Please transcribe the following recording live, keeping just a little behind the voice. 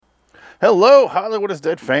Hello, Hollywood is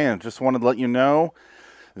Dead fans. Just wanted to let you know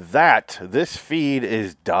that this feed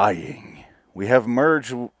is dying. We have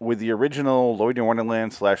merged with the original Lloyd in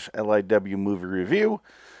Wonderland / LIW movie review,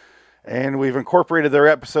 and we've incorporated their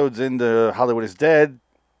episodes into Hollywood is Dead.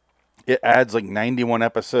 It adds like 91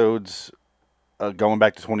 episodes going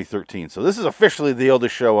back to 2013. So this is officially the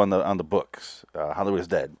oldest show on the books. Hollywood is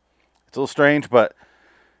Dead. It's a little strange, but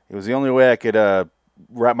it was the only way I could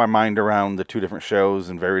wrap my mind around the two different shows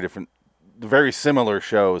and very similar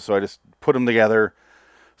shows. So I just put them together.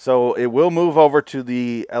 So it will move over to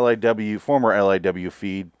the former LIW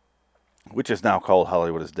feed, which is now called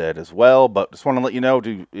Hollywood is Dead as well. But just want to let you know,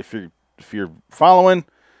 if you're following,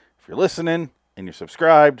 if you're listening, and you're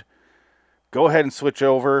subscribed, go ahead and switch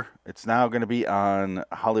over. It's now going to be on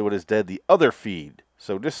Hollywood is Dead, the other feed.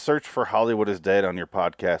 So just search for Hollywood is Dead on your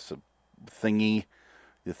podcast thingy,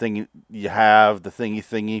 the thing you have, the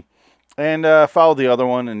thingy, and follow the other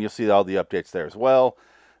one, and you'll see all the updates there as well.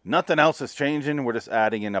 Nothing else is changing. We're just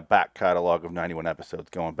adding in a back catalog of 91 episodes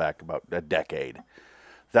going back about a decade.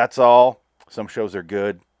 That's all. Some shows are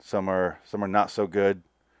good. Some are not so good.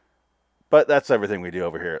 But that's everything we do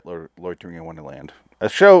over here at Loitering in Wonderland. A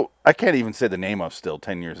show I can't even say the name of still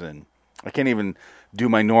 10 years in. I can't even do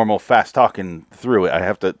my normal fast talking through it. I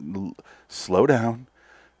have to slow down,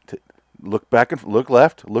 look back and look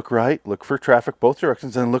left, look right, look for traffic both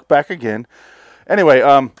directions, and look back again. Anyway,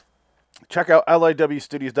 check out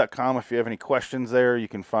liwstudios.com if you have any questions there. You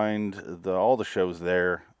can find all the shows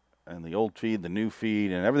there, and the old feed, the new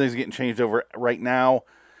feed, and everything's getting changed over right now.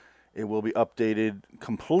 It will be updated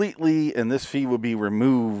completely, and this feed will be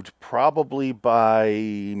removed probably by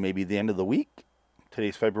maybe the end of the week.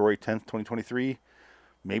 Today's February 10th, 2023.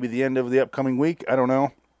 Maybe the end of the upcoming week. I don't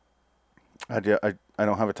know. I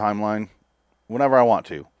don't have a timeline. Whenever I want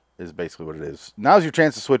to is basically what it is. Now's your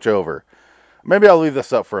chance to switch over. Maybe I'll leave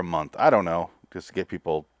this up for a month. I don't know. Just to get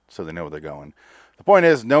people so they know where they're going. The point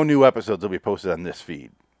is, no new episodes will be posted on this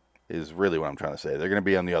feed, is really what I'm trying to say. They're going to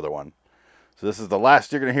be on the other one. So this is the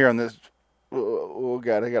last you're going to hear on this. Oh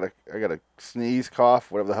God, I got a sneeze,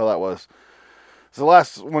 cough, whatever the hell that was. It's the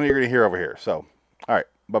last one you're going to hear over here. So, all right,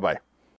 bye-bye.